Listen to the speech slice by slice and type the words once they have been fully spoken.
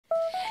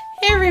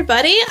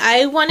everybody,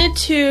 I wanted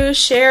to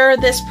share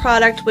this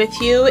product with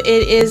you. It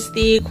is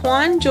the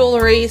Quan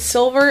Jewelry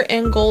Silver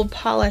and Gold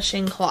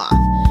Polishing Cloth.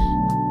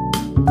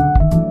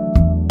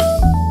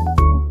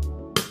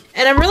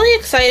 And I'm really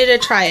excited to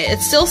try it.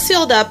 It's still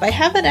sealed up. I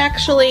haven't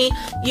actually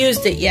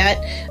used it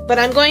yet, but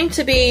I'm going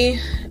to be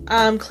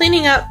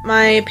cleaning up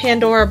my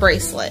Pandora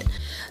bracelet.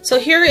 So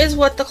here is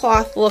what the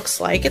cloth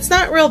looks like. It's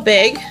not real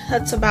big.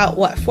 That's about,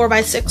 what, 4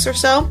 by 6 or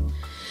so?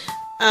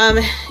 And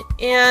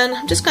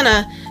I'm just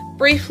gonna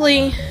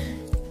briefly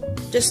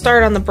just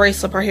start on the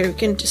bracelet part here. We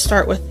can just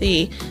start with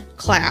the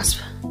clasp.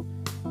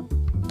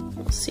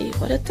 We'll see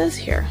what it does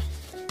here.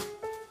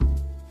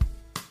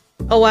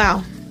 Oh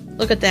wow,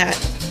 look at that.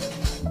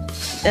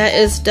 That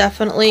is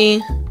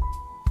definitely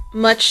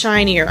much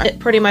shinier. It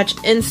pretty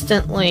much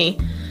instantly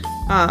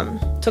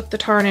took the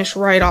tarnish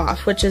right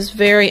off, which is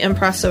very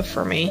impressive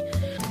for me.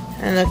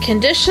 And the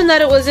condition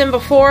that it was in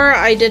before,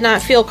 I did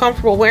not feel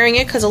comfortable wearing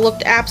it because it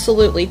looked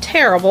absolutely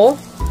terrible.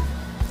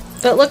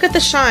 But look at the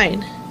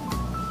shine.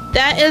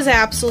 That is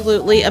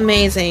absolutely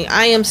amazing.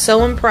 I am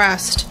so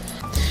impressed.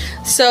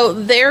 So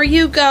there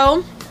you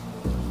go.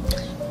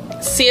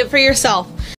 See it for yourself.